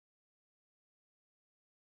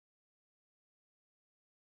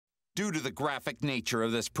Due to the graphic nature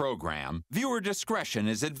of this program, viewer discretion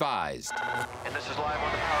is advised. And this is live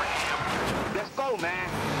on the power cam. Let's go, man.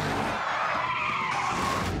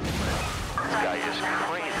 This guy is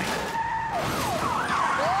crazy.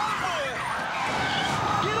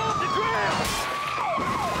 Get off the ground!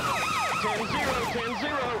 10-0,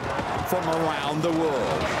 10-0. From around the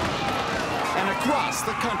world and across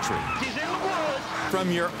the country. He's in the woods. From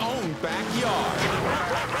your own backyard.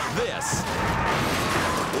 This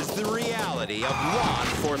is the reality of law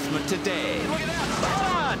enforcement today. Look at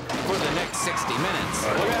that! For the next 60 minutes,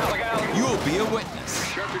 Look out! you'll be a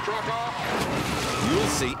witness. Shut your truck off. You'll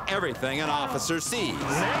see everything an officer sees.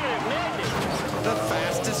 The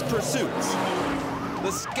fastest pursuits,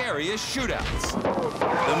 the scariest shootouts,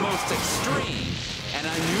 the most extreme and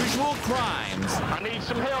unusual crimes I need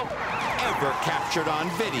some help. ever captured on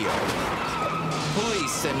video.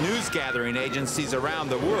 Police and news gathering agencies around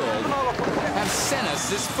the world have sent us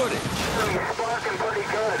this footage Sparking pretty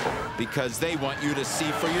good. because they want you to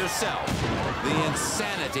see for yourself the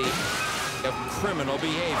insanity of criminal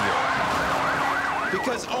behavior.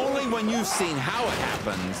 Because only when you've seen how it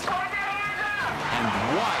happens and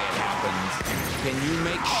why it happens can you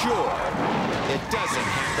make sure it doesn't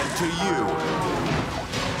happen to you.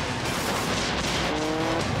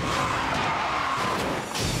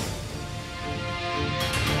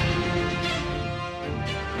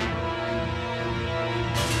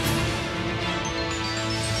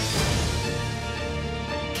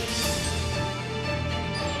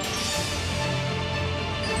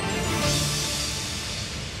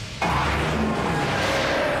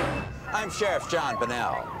 I'm Sheriff John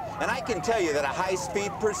Bunnell, and I can tell you that a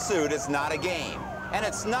high-speed pursuit is not a game, and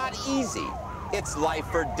it's not easy. It's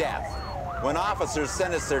life or death. When officers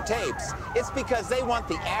send us their tapes, it's because they want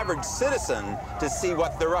the average citizen to see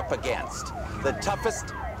what they're up against. The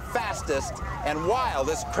toughest, fastest, and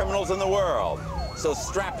wildest criminals in the world. So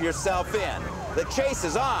strap yourself in. The chase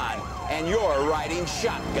is on, and you're riding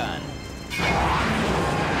shotgun.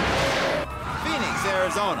 Phoenix,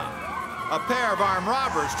 Arizona. A pair of armed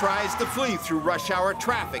robbers tries to flee through rush hour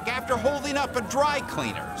traffic after holding up a dry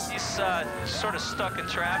cleaners. He's sort of stuck in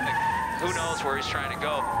traffic. Who knows where he's trying to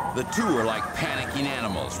go? The two are like panicking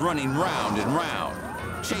animals, running round and round,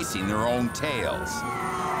 chasing their own tails.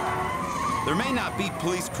 There may not be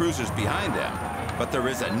police cruisers behind them, but there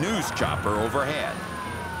is a news chopper overhead.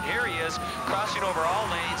 Here he is, crossing over all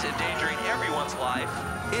lanes, endangering everyone's life.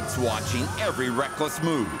 It's watching every reckless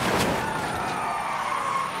move.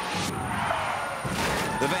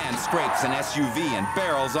 The van scrapes an SUV and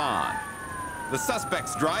barrels on. The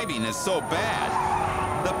suspect's driving is so bad,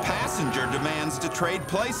 the passenger demands to trade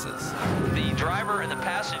places. The driver and the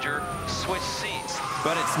passenger switch seats.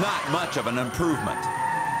 But it's not much of an improvement.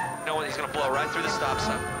 You know what? He's going to blow right through the stop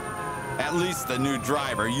sign. At least the new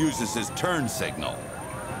driver uses his turn signal.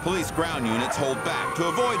 Police ground units hold back to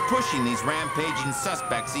avoid pushing these rampaging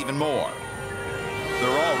suspects even more.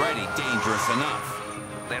 They're already dangerous enough.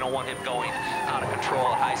 They don't want him going out of control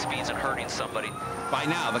at high speeds and hurting somebody. By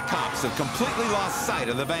now, the cops have completely lost sight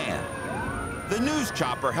of the van. The news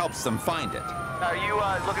chopper helps them find it. Are you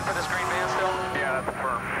looking for this green van still? Yeah, that's a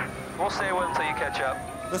firm. We'll stay with him until you catch up.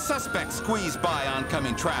 The suspects squeeze by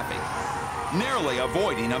oncoming traffic, narrowly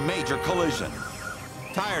avoiding a major collision.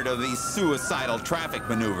 Tired of these suicidal traffic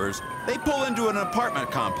maneuvers, they pull into an apartment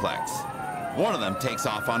complex. One of them takes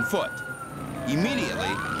off on foot. Immediately,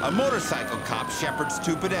 a motorcycle cop shepherds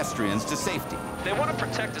two pedestrians to safety. They want to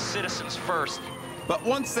protect the citizens first. But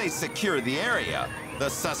once they secure the area, the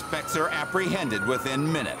suspects are apprehended within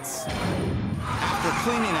minutes. After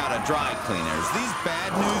cleaning out a dry cleaners, these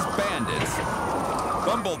bad news bandits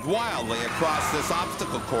bumbled wildly across this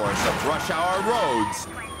obstacle course of rush hour roads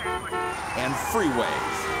and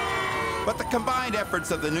freeways. But the combined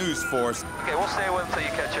efforts of the news force Okay, we'll stay with him until you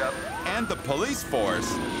catch up. and the police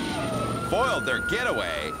force foiled their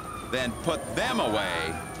getaway, then put them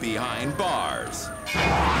away behind bars.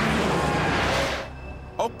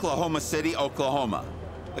 Oklahoma City, Oklahoma.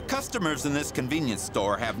 The customers in this convenience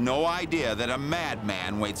store have no idea that a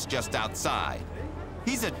madman waits just outside.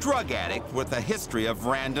 He's a drug addict with a history of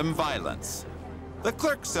random violence. The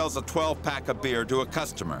clerk sells a 12-pack of beer to a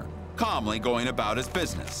customer, calmly going about his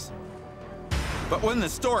business. But when the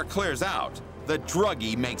store clears out, the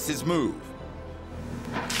druggie makes his move.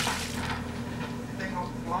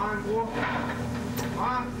 Line, boy.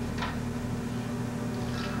 Line.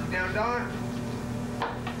 You down, Don?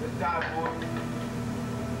 Let's die, boy.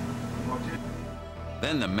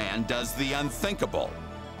 Then the man does the unthinkable.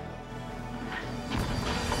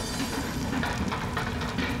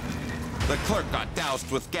 The clerk got doused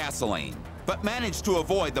with gasoline, but managed to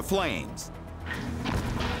avoid the flames.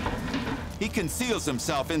 He conceals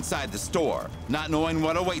himself inside the store, not knowing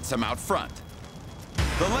what awaits him out front.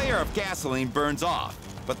 The layer of gasoline burns off,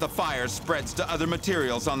 but the fire spreads to other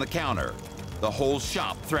materials on the counter. The whole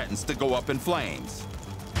shop threatens to go up in flames.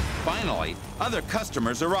 Finally, other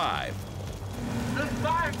customers arrive.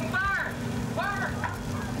 Fire! Fire! Fire!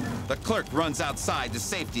 The clerk runs outside to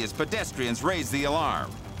safety as pedestrians raise the alarm.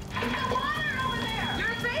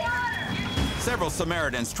 Several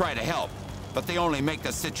Samaritans try to help, but they only make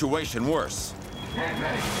the situation worse.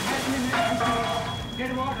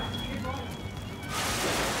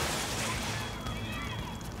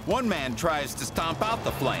 One man tries to stomp out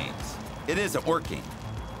the flames. It isn't working.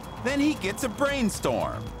 Then he gets a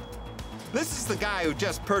brainstorm. This is the guy who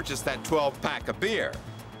just purchased that 12-pack of beer.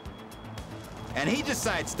 And he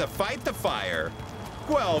decides to fight the fire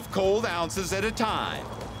 12 cold ounces at a time.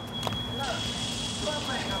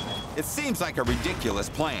 It seems like a ridiculous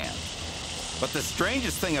plan. But the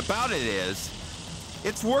strangest thing about it is,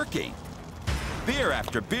 it's working. Beer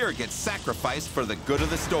after beer gets sacrificed for the good of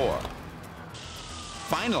the store.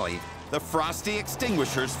 Finally, the frosty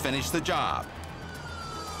extinguishers finish the job.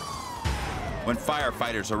 When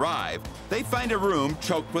firefighters arrive, they find a room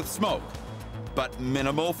choked with smoke, but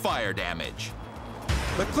minimal fire damage.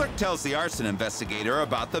 The clerk tells the arson investigator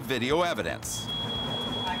about the video evidence.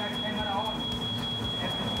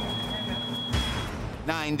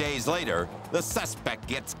 9 days later, the suspect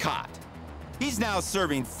gets caught. He's now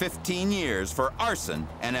serving 15 years for arson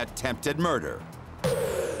and attempted murder.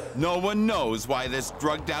 No one knows why this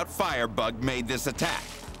drugged-out firebug made this attack.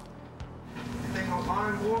 Anything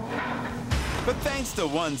online, boy? But thanks to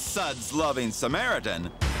one suds-loving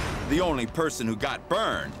Samaritan, the only person who got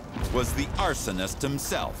burned was the arsonist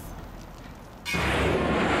himself.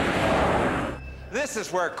 This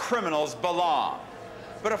is where criminals belong.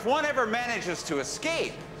 But if one ever manages to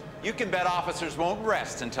escape, you can bet officers won't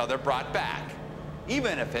rest until they're brought back,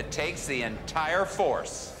 even if it takes the entire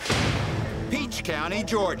force. Peach County,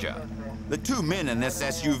 Georgia. The two men in this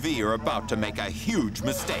SUV are about to make a huge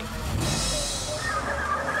mistake.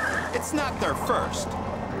 It's not their first.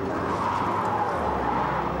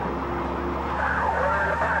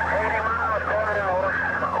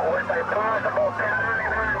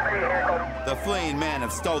 The fleeing men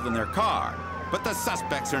have stolen their car, but the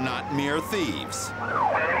suspects are not mere thieves.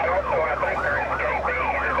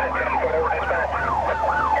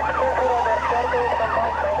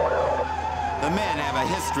 The men have a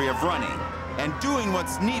history of running and doing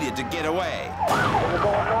what's needed to get away.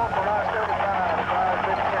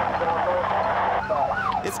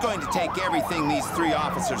 It's going to take everything these three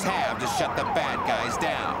officers have to shut the bad guys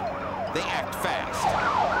down. They act fast.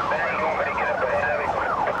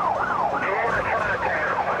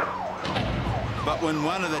 But when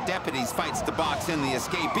one of the deputies fights to box in the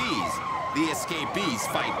escapees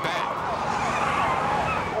fight back.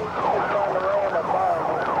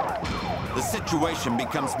 The situation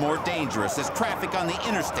becomes more dangerous as traffic on the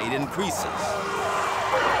interstate increases.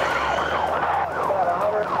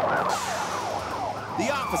 The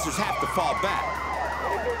officers have to fall back.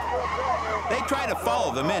 They try to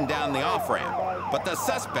follow the men down the off-ramp, but the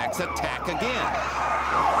suspects attack again.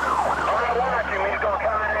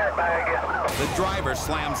 The driver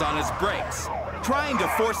slams on his brakes, trying to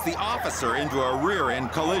force the officer into a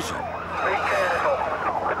rear-end collision.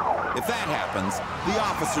 If that happens, the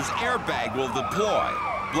officer's airbag will deploy,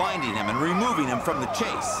 blinding him and removing him from the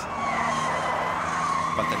chase.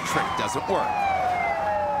 But the trick doesn't work.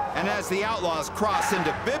 And as the outlaws cross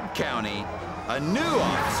into Bibb County, a new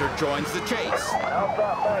officer joins the chase.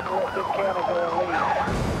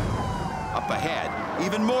 Up ahead,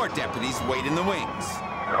 even more deputies wait in the wings.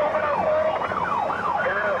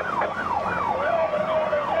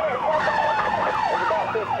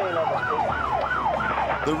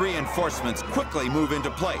 The reinforcements quickly move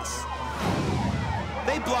into place.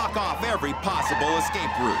 They block off every possible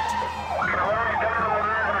escape route.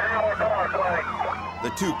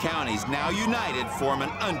 The two counties, now united, form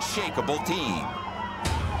an unshakable team.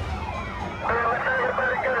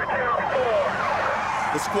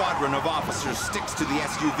 The squadron of officers sticks to the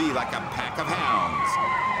SUV like a pack of hounds.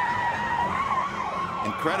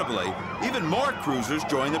 Incredibly, even more cruisers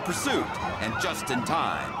join the pursuit, and just in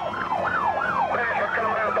time.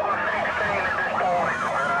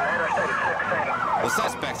 The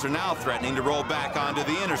suspects are now threatening to roll back onto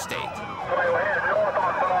the interstate.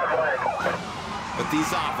 But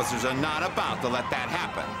these officers are not about to let that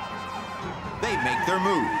happen. They make their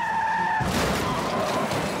move.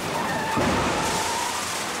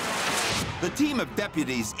 The team of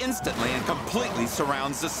deputies instantly and completely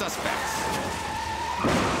surrounds the suspects.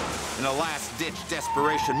 In a last-ditch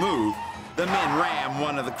desperation move, The men ram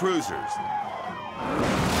one of the cruisers.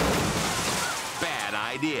 Bad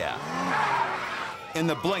idea. In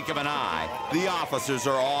the blink of an eye, the officers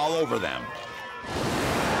are all over them.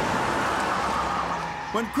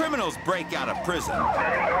 When criminals break out of prison,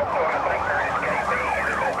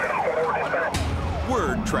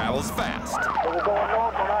 word travels fast.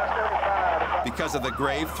 Because of the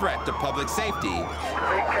grave threat to public safety,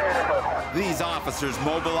 these officers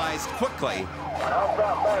mobilize quickly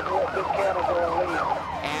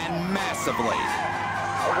and massively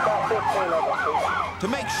to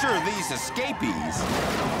make sure these escapees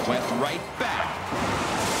went right back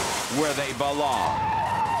where they belong.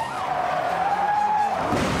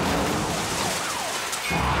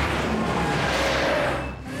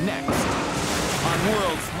 Next, on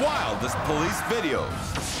world's wildest police videos,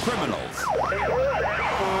 criminals.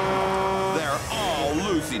 They're all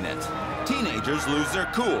losing it. Teenagers lose their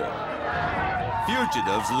cool.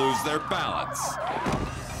 Fugitives lose their balance.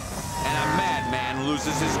 And a madman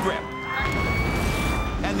loses his grip.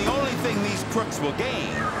 And the only thing these crooks will gain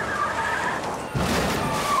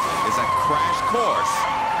is a crash course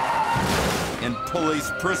in police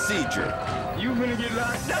procedure. You gonna get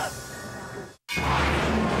locked up.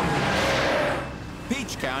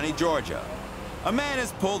 Peach County, Georgia. A man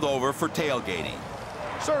is pulled over for tailgating.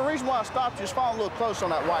 Sir, the reason why I stopped you is following a little close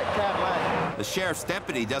on that white Cadillac. The sheriff's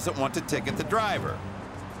deputy doesn't want to ticket the driver.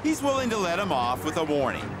 He's willing to let him off with a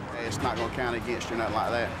warning. It's not going to count against you, nothing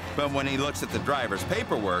like that. But when he looks at the driver's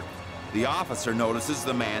paperwork, the officer notices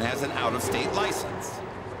the man has an out-of-state license.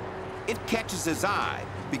 It catches his eye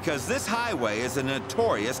because this highway is a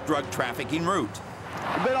notorious drug trafficking route.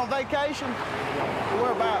 You been on vacation?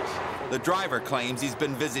 Whereabouts? The driver claims he's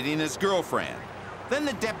been visiting his girlfriend. Then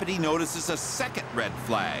the deputy notices a second red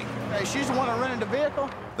flag. Hey, she's the one that rented the vehicle?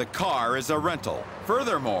 The car is a rental.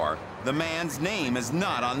 Furthermore, the man's name is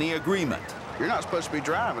not on the agreement. You're not supposed to be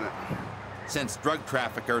driving it. Since drug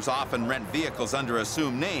traffickers often rent vehicles under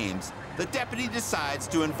assumed names, the deputy decides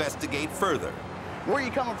to investigate further. Where are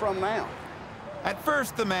you coming from now? At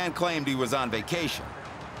first, the man claimed he was on vacation.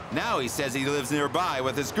 Now he says he lives nearby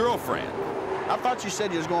with his girlfriend. I thought you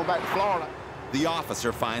said you was going back to Florida. The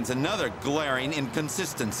officer finds another glaring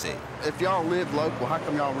inconsistency. If y'all live local, how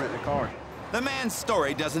come y'all rent a car? The man's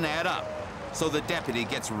story doesn't add up, so the deputy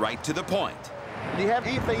gets right to the point. Do you have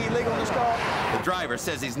anything illegal in this car? The driver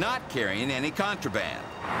says he's not carrying any contraband.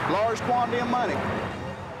 Large quantity of money.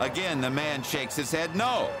 Again, the man shakes his head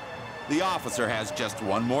no. The officer has just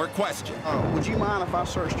one more question. Would you mind if I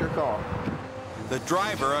searched your car? The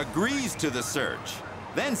driver agrees to the search,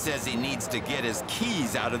 then says he needs to get his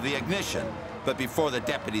keys out of the ignition. But before the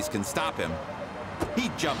deputies can stop him,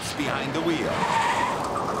 he jumps behind the wheel.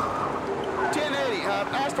 1080,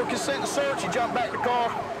 asked for consent to search, you jump back in the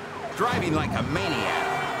car. Driving like a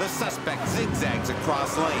maniac, the suspect zigzags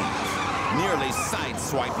across lanes, nearly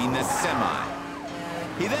sideswiping this semi.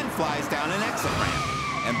 He then flies down an exit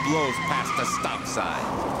ramp and blows past a stop sign.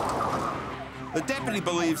 The deputy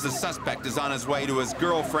believes the suspect is on his way to his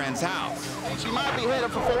girlfriend's house. She might be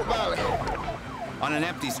headed for Fort Valley. On an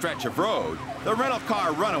empty stretch of road, the rental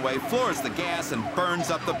car runaway floors the gas and burns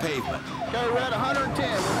up the pavement. Okay, we're at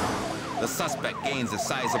 110. The suspect gains a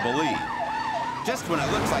sizable lead. Just when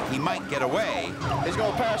it looks like he might get away, He's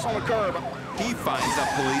gonna pass on the curb. he finds a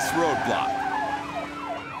police roadblock.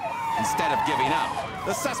 Instead of giving up,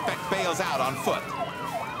 the suspect bails out on foot.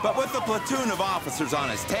 But with a platoon of officers on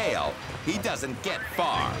his tail, he doesn't get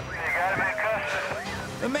far.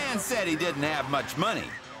 The man said he didn't have much money,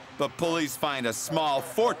 but police find a small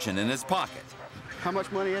fortune in his pocket. How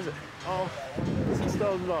much money is it? Oh,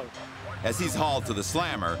 $6,000. As he's hauled to the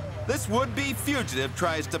slammer, this would-be fugitive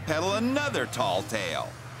tries to peddle another tall tale.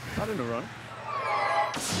 I didn't run.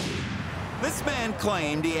 This man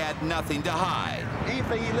claimed he had nothing to hide.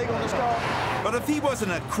 Anything illegal in this car? But if he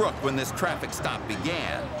wasn't a crook when this traffic stop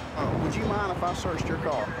began, Would you mind if I searched your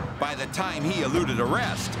car? by the time he eluded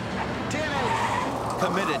arrest, 1080.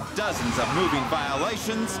 committed dozens of moving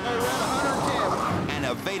violations, Hey, we're at 110. and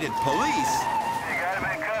evaded police,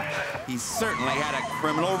 he certainly had a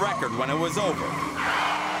criminal record when it was over.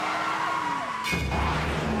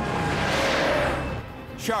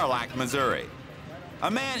 Charlotte, Missouri.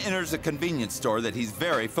 A man enters a convenience store that he's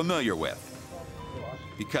very familiar with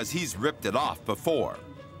because he's ripped it off before.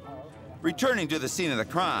 Returning to the scene of the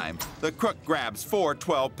crime, the crook grabs 4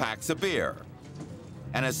 12-packs of beer.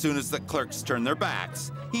 And as soon as the clerks turn their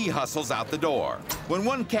backs, he hustles out the door. When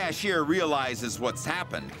one cashier realizes what's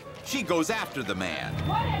happened, she goes after the man.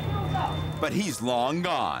 But he's long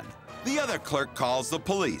gone. The other clerk calls the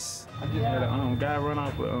police. I just had a guy run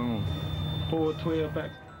off with 4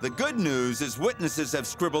 12-packs. The good news is witnesses have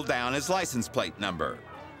scribbled down his license plate number.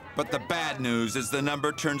 But the bad news is the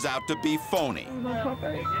number turns out to be phony.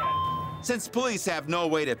 Since police have no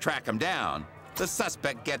way to track him down, the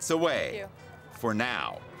suspect gets away. For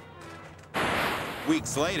now.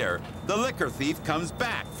 Weeks later, the liquor thief comes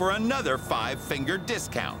back for another 5-finger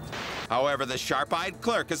discount. However, the sharp-eyed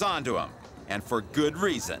clerk is onto him, and for good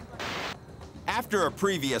reason. After a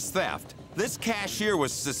previous theft, this cashier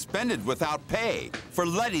was suspended without pay for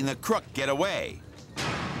letting the crook get away.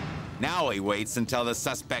 Now he waits until the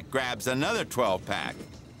suspect grabs another 12-pack.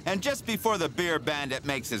 And just before the beer bandit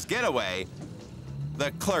makes his getaway,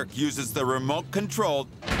 the clerk uses the remote control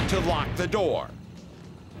to lock the door.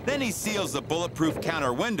 Then he seals the bulletproof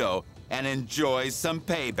counter window and enjoys some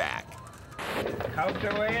payback. Caught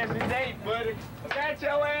your ass today, buddy. Got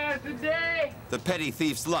your ass today. The petty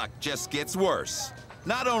thief's luck just gets worse.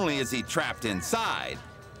 Not only is he trapped inside,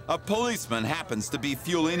 a policeman happens to be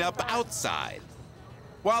fueling up outside.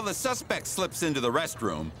 While the suspect slips into the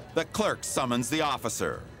restroom, the clerk summons the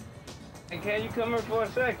officer. Hey, can you come here for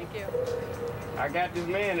a second? Thank you. I got this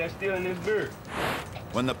man that's stealing this beer.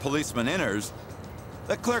 When the policeman enters,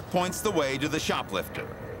 the clerk points the way to the shoplifter.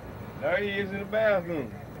 There he is in the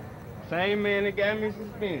bathroom. Same man that got me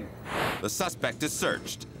suspended. The suspect is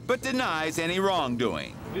searched, but denies any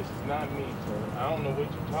wrongdoing. This is not me, sir. I don't know what you're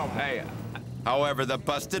talking about. Hey, However, the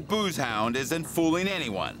busted booze hound isn't fooling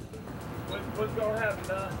anyone. what's gonna happen,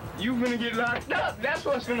 Don? You finna get locked up. That's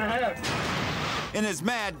what's gonna happen. In his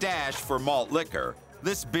mad dash for malt liquor,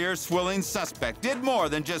 this beer-swilling suspect did more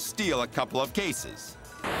than just steal a couple of cases.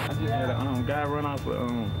 I just had a guy run off with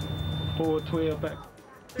 4 12-pack.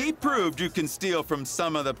 He proved you can steal from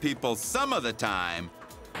some of the people some of the time,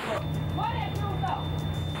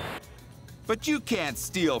 but you can't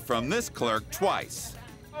steal from this clerk twice.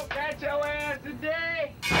 Oh, got your ass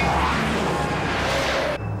today.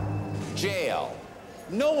 Jail.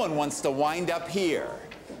 No one wants to wind up here.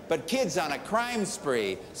 But kids on a crime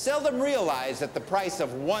spree seldom realize that the price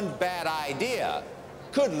of one bad idea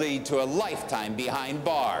could lead to a lifetime behind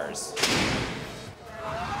bars.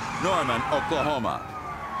 Norman, Oklahoma.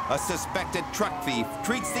 A suspected truck thief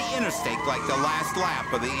treats the interstate like the last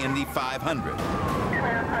lap of the Indy 500.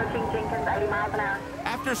 Approaching Jenkins, 80 miles an hour.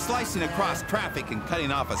 After slicing across traffic and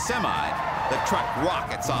cutting off a semi, the truck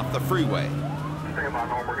rockets off the freeway. Stand by,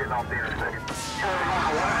 Norm, we're getting off the interstate.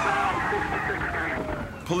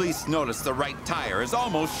 Police notice the right tire is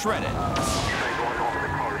almost shredded.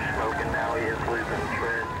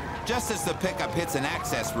 Just as the pickup hits an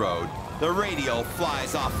access road, the radial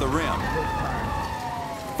flies off the rim,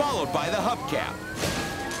 followed by the hubcap.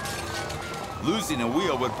 Losing a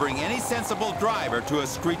wheel would bring any sensible driver to a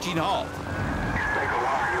screeching halt.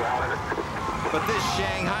 But this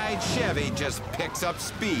Shanghai Chevy just picks up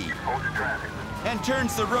speed and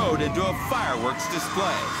turns the road into a fireworks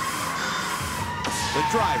display. The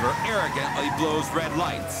driver arrogantly blows red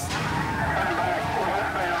lights,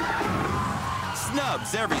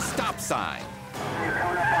 snubs every stop sign,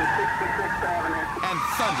 and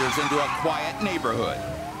thunders into a quiet neighborhood.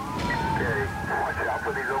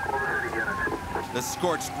 The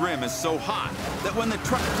scorched rim is so hot that when the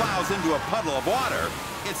truck plows into a puddle of water,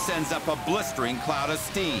 it sends up a blistering cloud of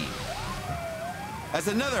steam. As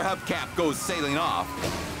another hubcap goes sailing off,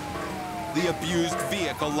 the abused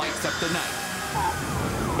vehicle lights up the night.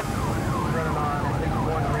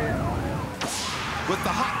 With the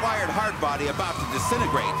hot-wired hardbody about to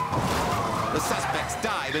disintegrate, the suspects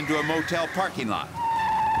dive into a motel parking lot.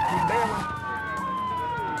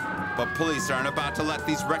 But police aren't about to let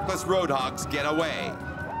these reckless road hogs get away.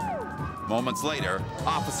 Moments later,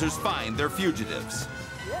 officers find their fugitives.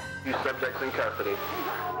 You subjects in custody.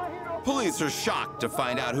 Police are shocked to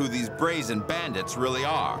find out who these brazen bandits really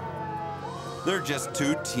are. They're just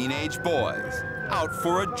 2 teenage boys out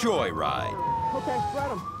for a joyride. Okay,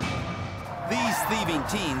 spread them. These thieving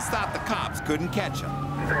teens thought the cops couldn't catch them,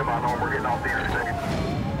 Stand by, Norm, we're getting off the interstate.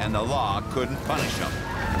 and the law couldn't punish them.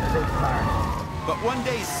 But one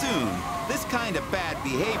day soon, this kind of bad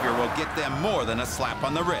behavior will get them more than a slap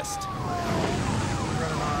on the wrist.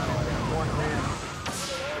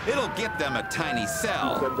 It'll get them a tiny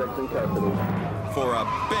cell Subjects in custody. for a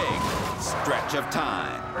big stretch of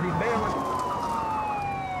time.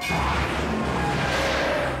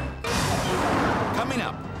 Coming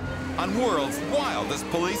up on World's Wildest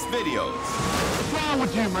Police Videos. What's wrong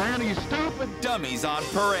with you, man? Are you stupid? Dummies on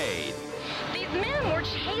parade. These men were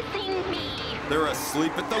chasing me. They're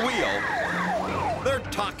asleep at the wheel. They're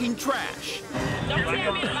talking trash. Don't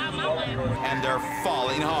tell me about my land. And they're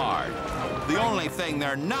falling hard. The only thing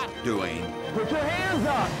they're not doing Put your hands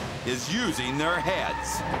up. is using their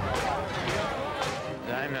heads.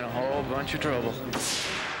 I'm in a whole bunch of trouble.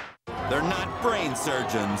 They're not brain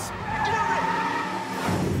surgeons.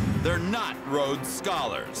 They're not Rhodes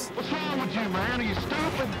Scholars. What's wrong with you, man? Are you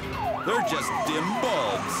stupid? They're just dim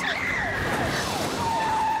bulbs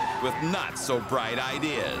with not so bright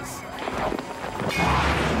ideas.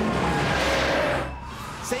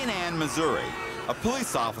 St. Anne, Missouri, a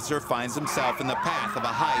police officer finds himself in the path of a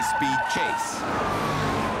high-speed chase.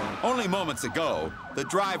 Only moments ago, the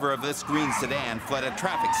driver of this green sedan fled a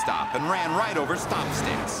traffic stop and ran right over stop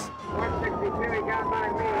sticks.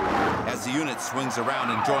 As the unit swings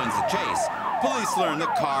around and joins the chase, police learn the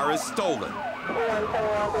car is stolen.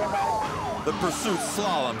 The pursuit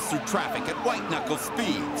slaloms through traffic at white-knuckle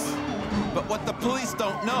speeds. But what the police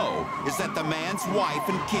don't know is that the man's wife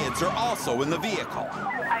and kids are also in the vehicle.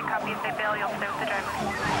 I copy. If they bail, you'll stop the driver.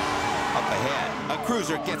 Up ahead, a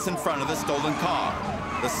cruiser gets in front of the stolen car.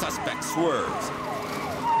 The suspect swerves.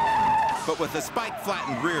 But with the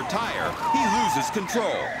spike-flattened rear tire, he loses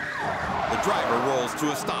control. The driver rolls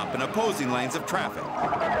to a stop in opposing lanes of traffic.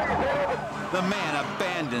 The man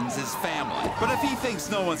abandons his family, but if he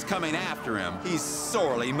thinks no one's coming after him, he's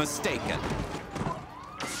sorely mistaken.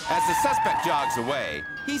 As the suspect jogs away,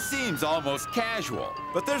 he seems almost casual,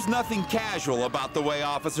 but there's nothing casual about the way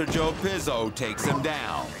Officer Joe Pizzo takes him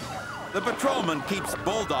down. The patrolman keeps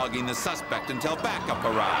bulldogging the suspect until backup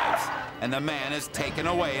arrives, and the man is taken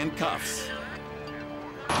away in cuffs.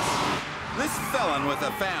 This felon with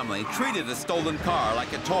a family treated a stolen car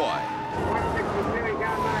like a toy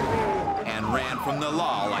and ran from the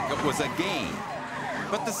law like it was a game.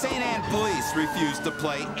 But the St. Anne police refused to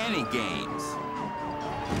play any games.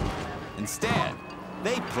 Instead,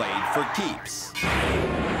 they played for keeps.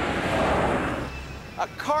 A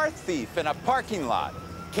car thief in a parking lot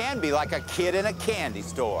can be like a kid in a candy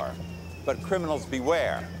store. But criminals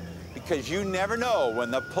beware, because you never know when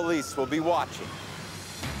the police will be watching.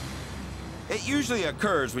 It usually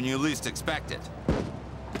occurs when you least expect it.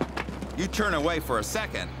 You turn away for a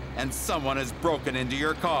second, and someone has broken into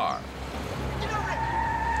your car.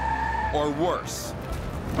 Or worse.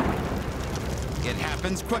 It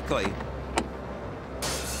happens quickly.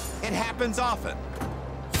 It happens often.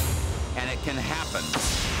 And it can happen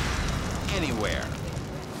anywhere.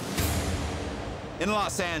 In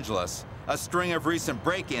Los Angeles, a string of recent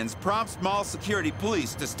break-ins prompts mall security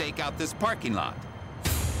police to stake out this parking lot.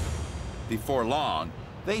 Before long,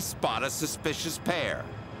 they spot a suspicious pair.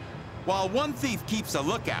 While one thief keeps a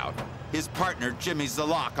lookout, his partner jimmies the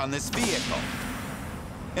lock on this vehicle.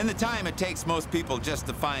 In the time it takes most people just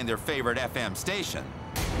to find their favorite FM station,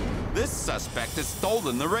 this suspect has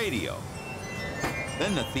stolen the radio.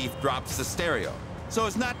 Then the thief drops the stereo, so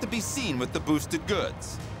as not to be seen with the boosted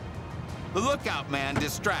goods. The lookout man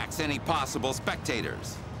distracts any possible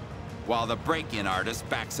spectators, while the break-in artist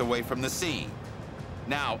backs away from the scene.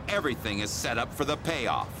 Now everything is set up for the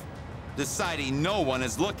payoff. Deciding no one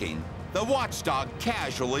is looking, the watchdog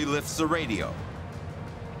casually lifts the radio.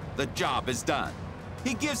 The job is done.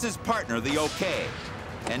 He gives his partner the okay,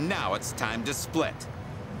 and now it's time to split.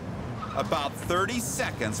 About 30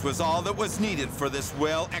 seconds was all that was needed for this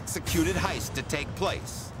well-executed heist to take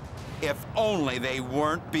place. If only they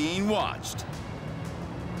weren't being watched.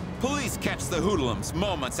 Police catch the hoodlums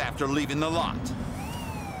moments after leaving the lot.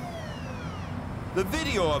 The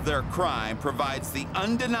video of their crime provides the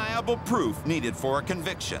undeniable proof needed for a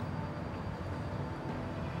conviction.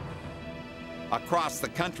 Across the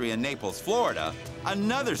country in Naples, Florida,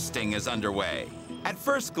 another sting is underway. At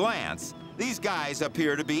first glance, these guys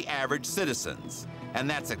appear to be average citizens, and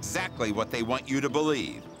that's exactly what they want you to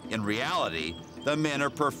believe. In reality, the men are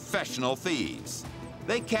professional thieves.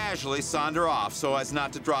 They casually saunter off so as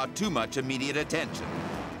not to draw too much immediate attention.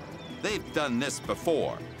 They've done this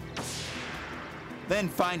before. Then,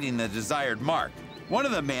 finding the desired mark, one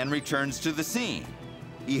of the men returns to the scene.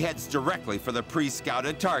 He heads directly for the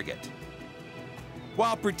pre-scouted target.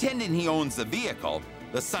 While pretending he owns the vehicle,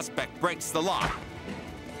 the suspect breaks the lock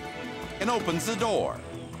and opens the door.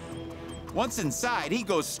 Once inside, he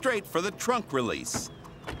goes straight for the trunk release.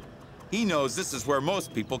 He knows this is where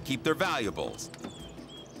most people keep their valuables.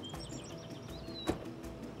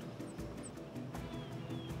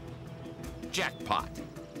 Jackpot.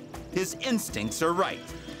 His instincts are right.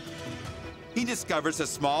 He discovers a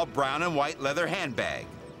small brown and white leather handbag.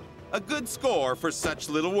 A good score for such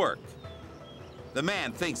little work. The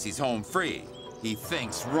man thinks he's home free. He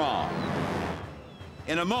thinks wrong.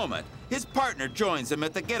 In a moment, his partner joins him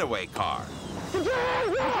at the getaway car. Put your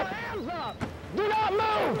hands up! Do not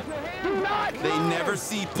move! Do not move! They never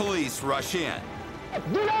see police rush in.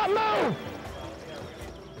 Do not move!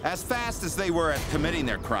 As fast as they were at committing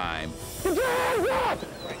their crime, Put your hands up!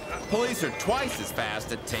 police are twice as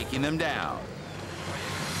fast at taking them down.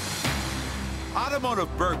 Automotive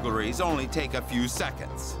burglaries only take a few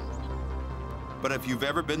seconds. But if you've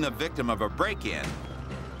ever been the victim of a break-in,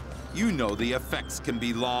 you know the effects can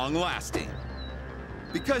be long-lasting.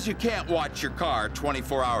 Because you can't watch your car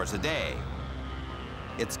 24 hours a day,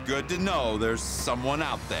 it's good to know there's someone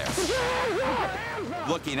out there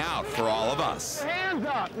looking out for all of us. Hands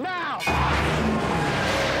up, now!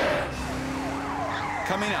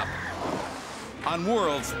 Coming up on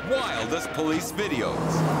World's Wildest Police Videos,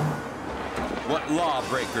 what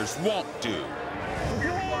lawbreakers won't do.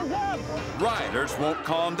 Riders won't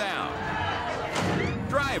calm down.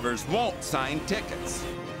 Drivers won't sign tickets.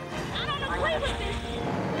 I don't agree with this.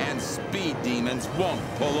 And speed demons won't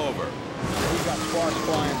pull over. We got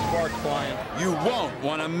sparks flying. You won't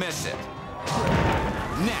want to miss it.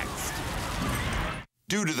 Next.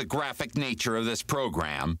 Due to the graphic nature of this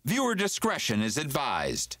program, viewer discretion is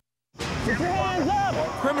advised.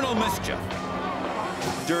 Criminal mischief.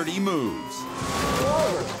 Dirty moves.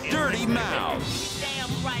 Dirty mouths.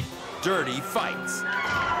 Damn right. Dirty fights.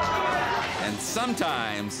 And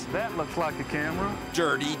sometimes, That looks like a camera.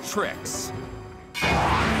 dirty tricks.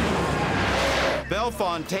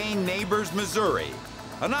 Bellefontaine Neighbors, Missouri.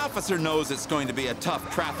 An officer knows it's going to be a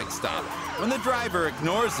tough traffic stop when the driver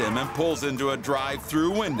ignores him and pulls into a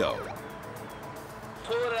drive-through window.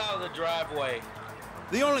 Pull it out of the driveway.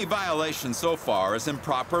 The only violation so far is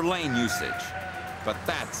improper lane usage, but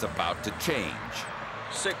that's about to change.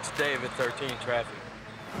 6 David 13 traffic.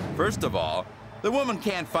 First of all, the woman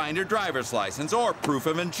can't find her driver's license or proof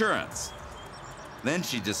of insurance. Then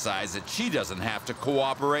she decides that she doesn't have to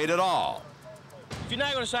cooperate at all. If you're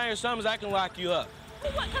not gonna sign your summons, I can lock you up.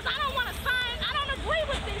 Because I don't want to sign. I don't agree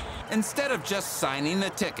with this. Instead of just signing the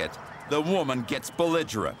ticket, the woman gets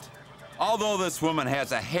belligerent. Although this woman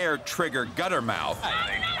has a hair-trigger gutter mouth,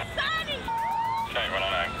 I'm not signing.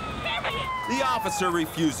 Period. the officer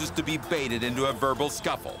refuses to be baited into a verbal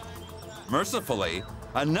scuffle. Mercifully,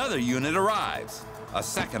 another unit arrives. A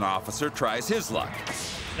second officer tries his luck.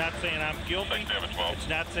 It's not saying I'm guilty. It's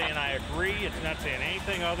not saying I agree. It's not saying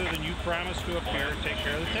anything other than you promised to appear and take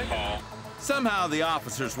care of the ticket. Somehow the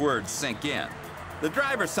officer's words sink in. The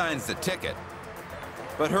driver signs the ticket,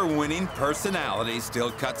 but her winning personality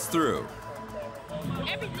still cuts through.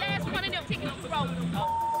 Every last one of them tickets you wrote.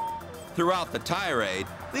 Throughout the tirade,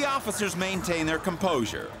 the officers maintain their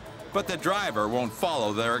composure, but the driver won't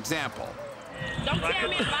follow their example. Don't tell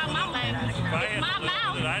me about my language. It's my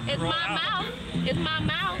mouth. It's my mouth. It's my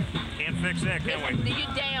mouth. Can't fix that, can we? You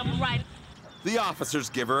damn right. The officers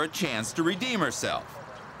give her a chance to redeem herself.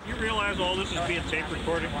 You realize all this is being tape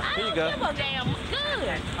recorded? I don't give a damn.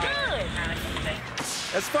 Good.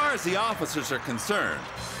 As far as the officers are concerned,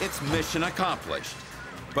 it's mission accomplished.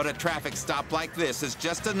 But a traffic stop like this is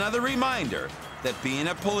just another reminder that being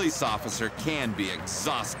a police officer can be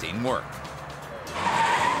exhausting work.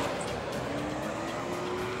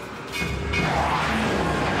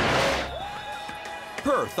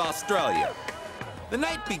 Perth, Australia. The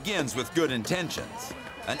night begins with good intentions.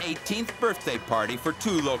 An 18th birthday party for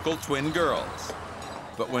 2 local twin girls.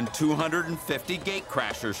 But when 250 gate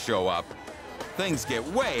crashers show up, things get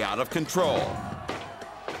way out of control.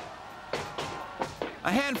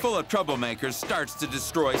 A handful of troublemakers starts to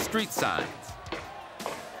destroy street signs.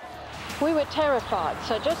 We were terrified,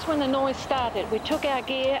 so just when the noise started, we took our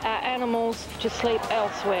gear, our animals, to sleep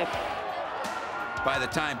elsewhere. By the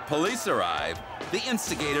time police arrive, the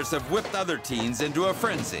instigators have whipped other teens into a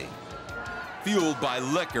frenzy. Fueled by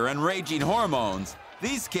liquor and raging hormones,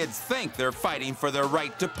 these kids think they're fighting for their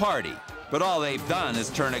right to party, but all they've done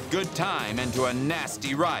is turn a good time into a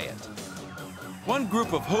nasty riot. One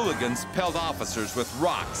group of hooligans pelled officers with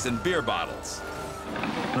rocks and beer bottles.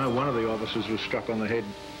 No, one of the officers was struck on the head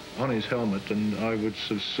on his helmet, and I would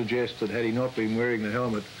suggest that had he not been wearing the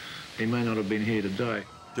helmet, he may not have been here today.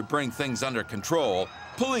 To bring things under control,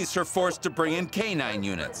 police are forced to bring in K-9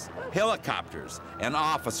 units, helicopters, and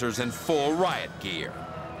officers in full riot gear.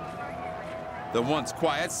 The once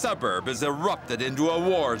quiet suburb is erupted into a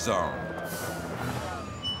war zone.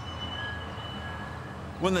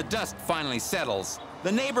 When the dust finally settles,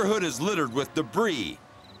 the neighborhood is littered with debris.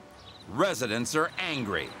 Residents are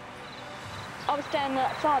angry. I was standing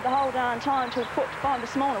outside the whole darn time till 4:45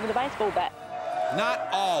 this morning with a baseball bat. Not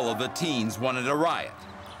all of the teens wanted a riot.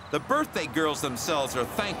 The birthday girls themselves are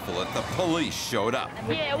thankful that the police showed up.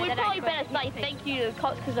 Yeah, we probably better say thank you to the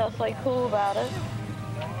cops because they were so cool about it.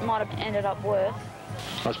 Might have ended up worse.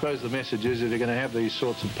 I suppose the message is if you're going to have these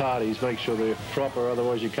sorts of parties, make sure they're proper,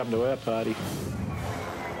 otherwise you come to our party.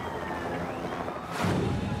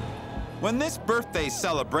 When this birthday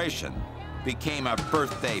celebration, became a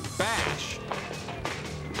birthday bash.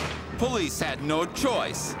 Police had no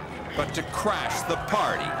choice but to crash the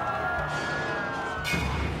party.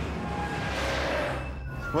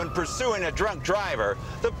 When pursuing a drunk driver,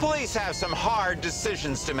 the police have some hard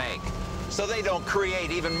decisions to make, so they don't create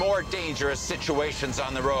even more dangerous situations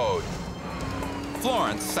on the road.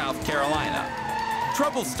 Florence, South Carolina.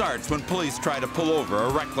 Trouble starts when police try to pull over a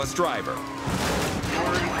reckless driver.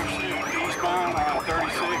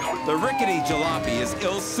 The rickety jalopy is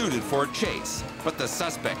ill-suited for a chase, but the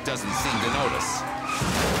suspect doesn't seem to notice.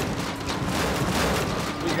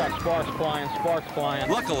 We got sparks flying.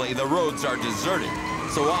 Luckily, the roads are deserted,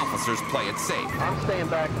 so officers play it safe. I'm staying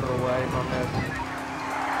back for a way on this.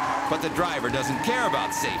 But the driver doesn't care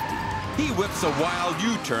about safety. He whips a wild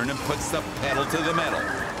U-turn and puts the pedal to the metal.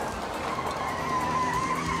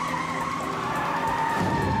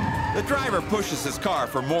 The driver pushes his car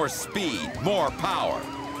for more speed, more power.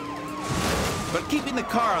 But keeping the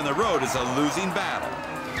car on the road is a losing battle.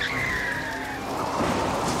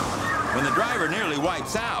 When the driver nearly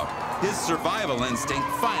wipes out, his survival instinct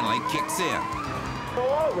finally kicks in. Pull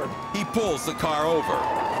over. He pulls the car over.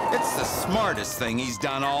 It's the smartest thing he's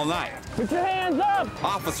done all night. Put your hands up.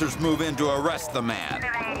 Officers move in to arrest the man.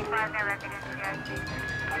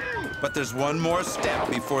 But there's one more step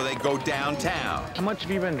before they go downtown. How much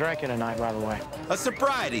have you been drinking tonight, by the way? A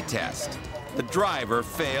sobriety test. The driver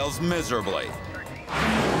fails miserably.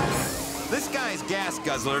 This guy's gas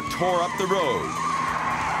guzzler tore up the road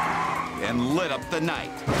and lit up the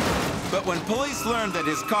night. But when police learned that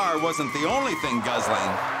his car wasn't the only thing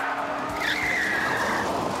guzzling,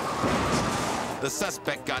 the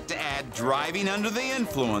suspect got to add driving under the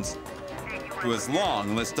influence to his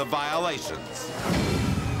long list of violations.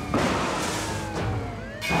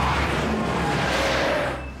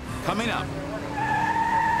 Coming up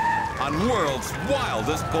on World's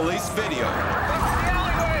Wildest Police Video.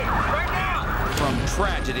 From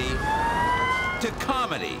tragedy to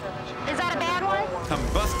comedy. Is that a bad one?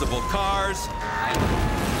 Combustible cars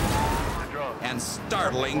and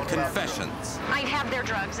startling confessions. I have their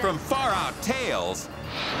drugs. From far-out tales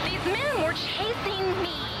These men were chasing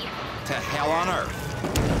me. to hell on earth.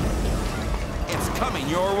 It's coming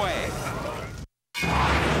your way.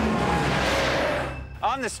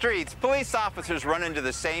 On the streets, police officers run into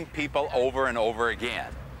the same people over and over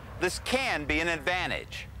again. This can be an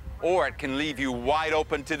advantage, or it can leave you wide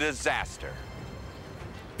open to disaster.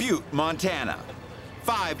 Butte, Montana,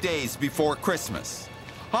 5 days before Christmas.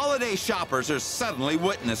 Holiday shoppers are suddenly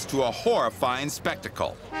witness to a horrifying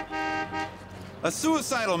spectacle. A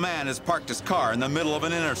suicidal man has parked his car in the middle of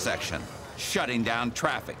an intersection, shutting down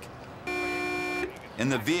traffic. In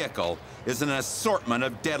the vehicle is an assortment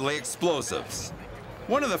of deadly explosives.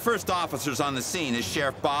 One of the first officers on the scene is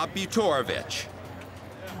Sheriff Bob Butorovich.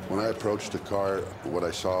 When I approached the car, what I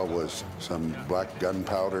saw was some black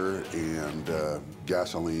gunpowder and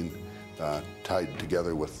gasoline tied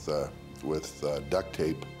together with duct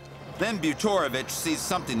tape. Then Butorovich sees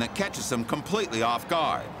something that catches him completely off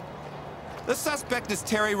guard. The suspect is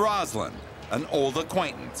Terry Roslin, an old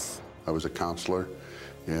acquaintance. I was a counselor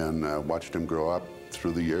and watched him grow up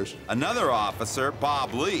through the years. Another officer,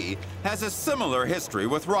 Bob Lee, has a similar history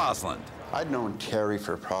with Roslin. I'd known Terry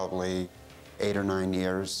for probably 8 or 9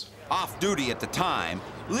 years. Off duty at the time,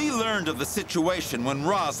 Lee learned of the situation when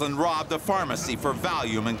Roslin robbed a pharmacy for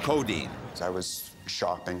Valium and codeine. I was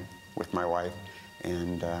shopping with my wife,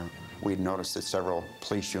 and we'd noticed that several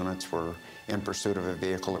police units were in pursuit of a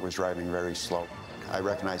vehicle that was driving very slow. I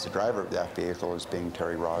recognized the driver of that vehicle as being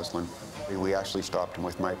Terry Roslin. We actually stopped him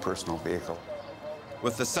with my personal vehicle.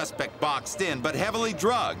 With the suspect boxed in but heavily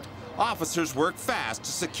drugged, officers work fast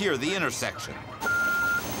to secure the intersection.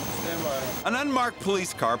 An unmarked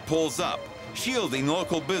police car pulls up, shielding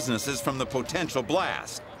local businesses from the potential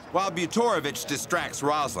blast. While Butorovich distracts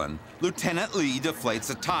Roslin, Lieutenant Lee deflates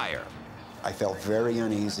a tire. I felt very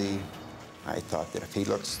uneasy. I thought that if he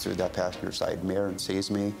looks through that passenger side mirror and sees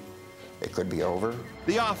me, it could be over.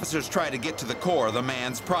 The officers try to get to the core of the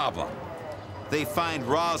man's problem. They find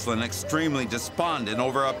Roslin extremely despondent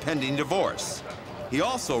over a pending divorce. He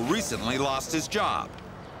also recently lost his job.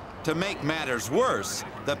 To make matters worse,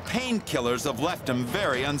 the painkillers have left him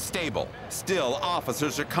very unstable. Still,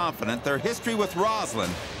 officers are confident their history with Roslin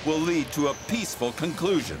will lead to a peaceful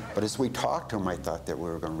conclusion. But as we talked to him, I thought that we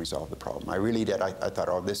were going to resolve the problem. I really did. I thought,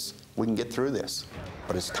 oh, we can get through this.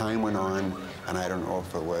 But as time went on, and I don't know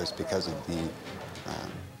if it was because of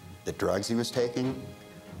the drugs he was taking,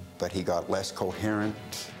 but he got less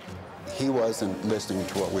coherent. He wasn't listening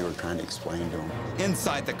to what we were trying to explain to him.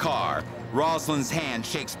 Inside the car, Rosalind's hand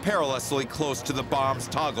shakes perilously close to the bomb's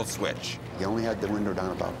toggle switch. He only had the window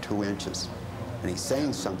down about 2 inches. And he's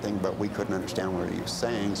saying something, but we couldn't understand what he was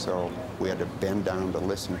saying, so we had to bend down to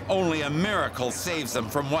listen. Only a miracle saves them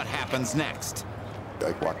from what happens next.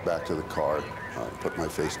 I walked back to the car, put my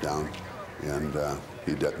face down, and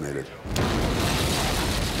he detonated.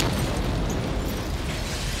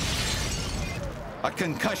 A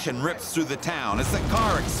concussion rips through the town as the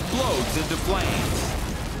car explodes into flames.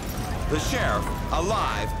 The sheriff,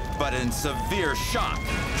 alive but in severe shock,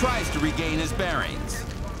 tries to regain his bearings.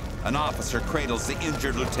 An officer cradles the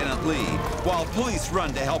injured Lieutenant Lee while police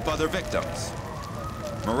run to help other victims.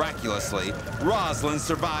 Miraculously, Rosalind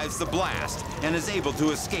survives the blast and is able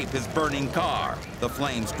to escape his burning car. The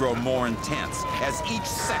flames grow more intense as each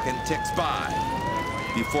second ticks by.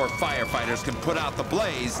 Before firefighters can put out the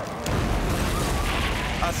blaze,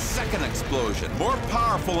 a second explosion, more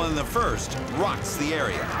powerful than the first, rocks the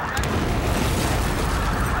area.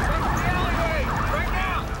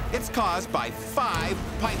 It's caused by 5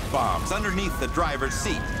 pipe bombs underneath the driver's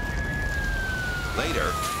seat.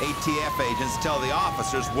 Later, ATF agents tell the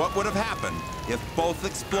officers what would have happened if both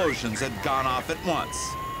explosions had gone off at once.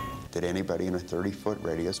 That anybody in a 30-foot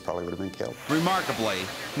radius probably would have been killed. Remarkably,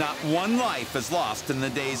 not one life is lost in the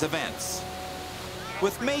day's events.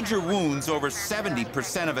 With major wounds over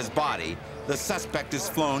 70% of his body, the suspect is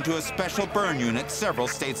flown to a special burn unit several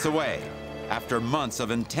states away. After months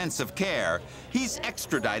of intensive care, he's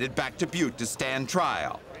extradited back to Butte to stand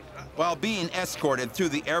trial. While being escorted through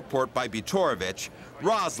the airport by Butorovich,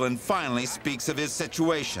 Rosalind finally speaks of his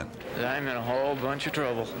situation. I'm in a whole bunch of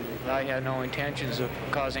trouble. I had no intentions of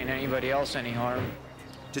causing anybody else any harm.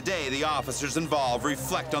 Today, the officers involved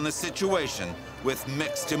reflect on the situation with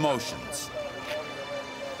mixed emotions.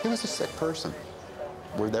 He was a sick person.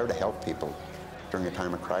 We're there to help people during a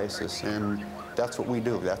time of crisis, and that's what we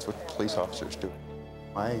do. That's what police officers do.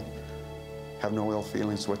 I have no ill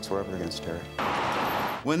feelings whatsoever against Terry.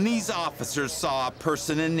 When these officers saw a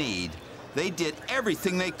person in need, they did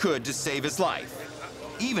everything they could to save his life,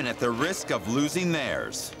 even at the risk of losing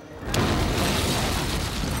theirs.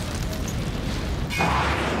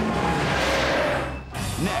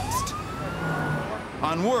 Next,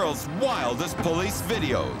 on world's wildest police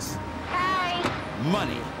videos. Hey.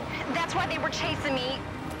 Money. That's why they were chasing me.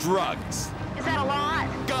 Drugs. Is that a lot?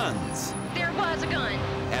 Guns. There was a gun.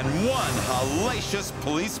 And one hellacious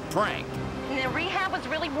police prank. And the rehab was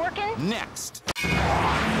really working? Next.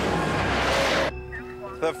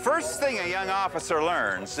 The first thing a young officer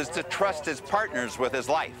learns is to trust his partners with his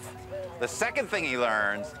life. The second thing he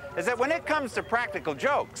learns is that when it comes to practical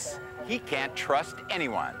jokes, he can't trust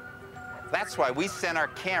anyone. That's why we sent our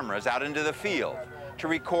cameras out into the field to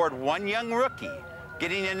record one young rookie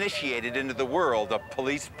getting initiated into the world of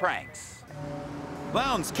police pranks.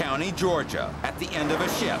 Lowndes County, Georgia, at the end of a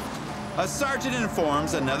shift. A sergeant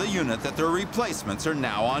informs another unit that their replacements are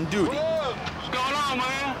now on duty. What's going on,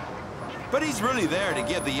 man? But he's really there to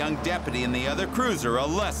give the young deputy and the other cruiser a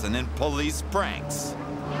lesson in police pranks.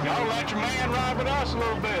 Y'all let your man ride with us a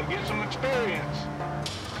little bit, get some experience.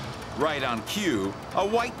 Right on cue, a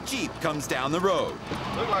white Jeep comes down the road.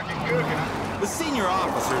 Look like you're cooking. The senior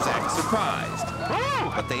officers act surprised,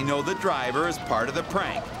 but they know the driver is part of the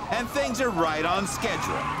prank, and things are right on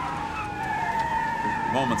schedule.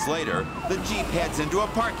 Moments later, the Jeep heads into a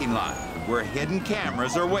parking lot where hidden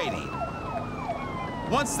cameras are waiting.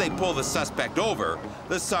 Once they pull the suspect over,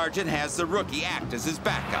 the sergeant has the rookie act as his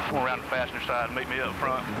backup. Come around the passenger side and meet me up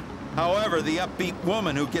front. However, the upbeat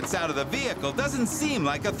woman who gets out of the vehicle doesn't seem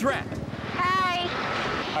like a threat. Hey.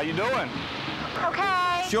 How you doing?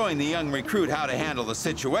 Okay. Showing the young recruit how to handle the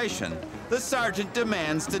situation, the sergeant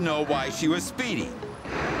demands to know why she was speeding.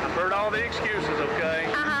 I've heard all the excuses, okay?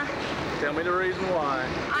 Uh-huh. Tell me the reason why.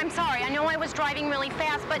 I'm sorry. I know I was driving really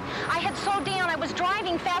fast, but I had slowed down. I was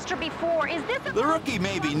driving faster before. Is this a... The rookie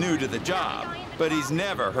may be new to the job, but he's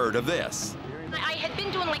never heard of this. I had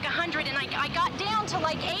been doing like 100, and I got down to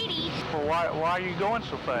like 80. Well, why are you going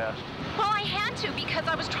so fast? Well, I had to because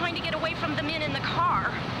I was trying to get away from the men in the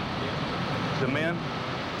car. The men?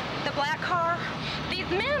 The black car. These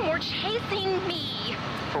men were chasing me.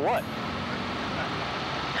 For what?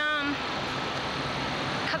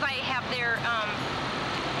 Because I have their,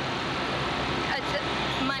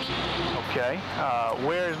 money. Okay.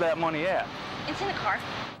 Where's that money at? It's in the car.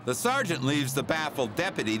 The sergeant leaves the baffled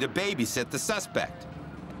deputy to babysit the suspect.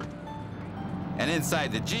 And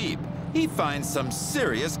inside the Jeep, he finds some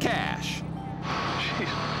serious cash. Jeez.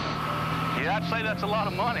 Yeah, I'd say that's a lot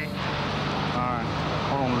of money. All right.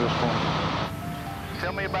 Hold on to this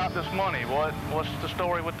Tell me about this money. What's the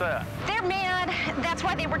story with that? They're mad. That's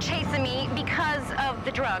why they were chasing me, because of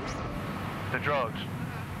the drugs. The drugs?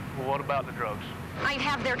 Well, what about the drugs? I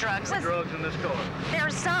have their drugs. What drugs in this car?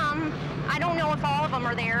 There's some. I don't know if all of them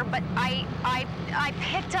are there, but I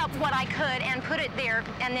picked up what I could and put it there,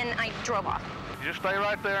 and then I drove off. You just stay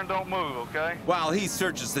right there and don't move, okay? While he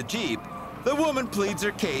searches the Jeep, the woman pleads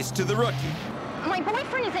her case to the rookie. My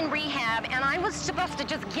boyfriend is in rehab, and I was supposed to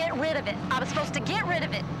just get rid of it. I was supposed to get rid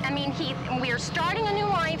of it. I mean, we were starting a new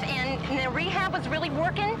life, and the rehab was really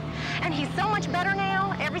working, and he's so much better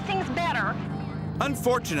now. Everything's better.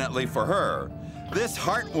 Unfortunately for her, this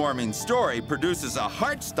heartwarming story produces a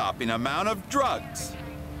heart-stopping amount of drugs.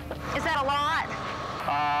 Is that a lot?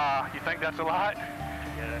 You think that's a lot?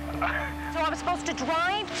 So I was supposed to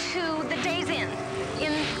drive to the Days Inn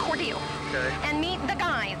in Cordele and meet the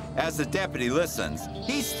guys. As the deputy listens,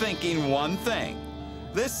 he's thinking one thing.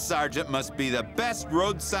 This sergeant must be the best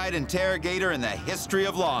roadside interrogator in the history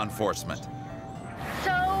of law enforcement.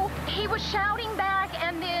 So he was shouting back,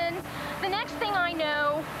 and then the next thing I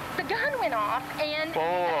know, the gun went off, and the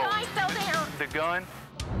guy fell down. The gun?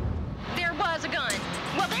 There was a gun.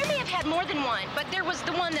 Well, they may have had more than one, but there was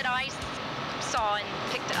the one that I saw and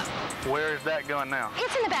picked up. Where is that gun now?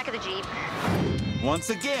 It's in the back of the Jeep. Once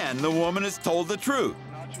again, the woman has told the truth.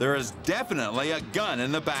 There is definitely a gun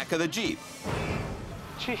in the back of the Jeep.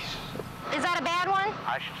 Jeez. Is that a bad one?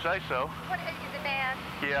 I should say so. What, is it bad?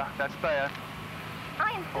 Yeah, that's bad.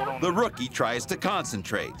 I am so... The rookie tries to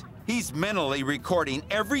concentrate. He's mentally recording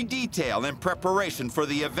every detail in preparation for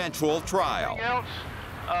the eventual trial. Anything else?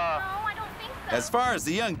 No, I don't think so. As far as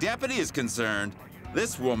the young deputy is concerned,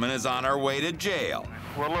 this woman is on her way to jail.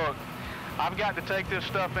 Well, look, I've got to take this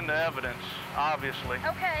stuff into evidence, obviously.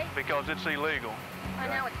 Okay. Because it's illegal. I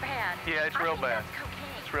know, it's bad. Yeah, it's real bad. That's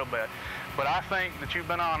cocaine. It's real bad. But I think that you've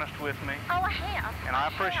been honest with me. Oh, I have. And I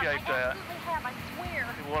appreciate that. I absolutely have, I swear.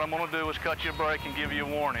 What I'm going to do is cut you a break and give you a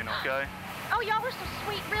warning, okay? Oh, y'all were so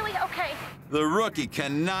sweet, really? Okay. The rookie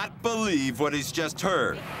cannot believe what he's just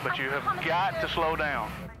heard. But you have got to slow down.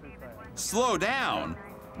 Slow down?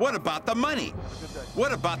 What about the money?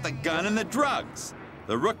 What about the gun and the drugs?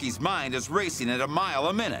 The rookie's mind is racing at a mile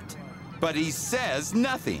a minute. But he says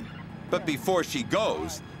nothing. But before she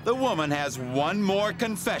goes, the woman has one more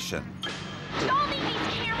confession. Y'all need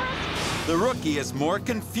these cameras? The rookie is more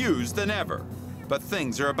confused than ever. But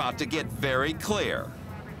things are about to get very clear.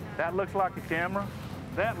 That looks like a camera.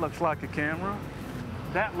 That looks like a camera.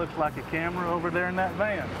 That looks like a camera over there in that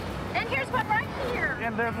van. And here's one right here.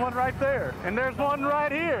 And there's one right there. And there's one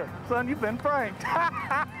right here. Son, you've been pranked.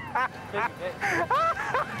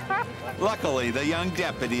 Luckily, the young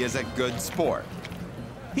deputy is a good sport.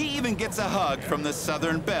 He even gets a hug from the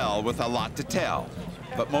Southern Belle with a lot to tell.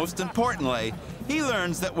 But most importantly, he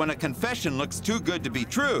learns that when a confession looks too good to be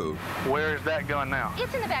true... Where is that gun now?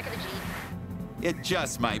 It's in the back of the Jeep. It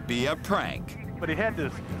just might be a prank. But he had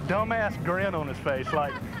this dumbass grin on his face,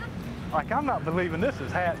 like I'm not believing this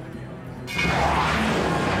is happening.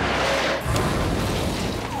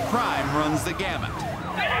 Crime runs the gamut.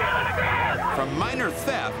 From minor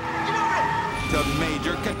theft to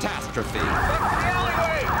major catastrophe.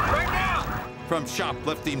 From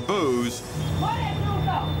shoplifting booze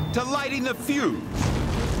to lighting the fuse.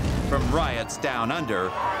 From riots down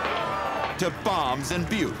under to bombs in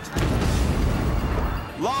Butte.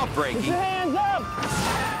 Law breaking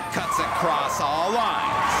cuts across all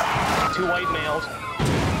lines. Two white males.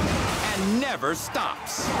 And never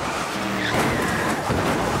stops.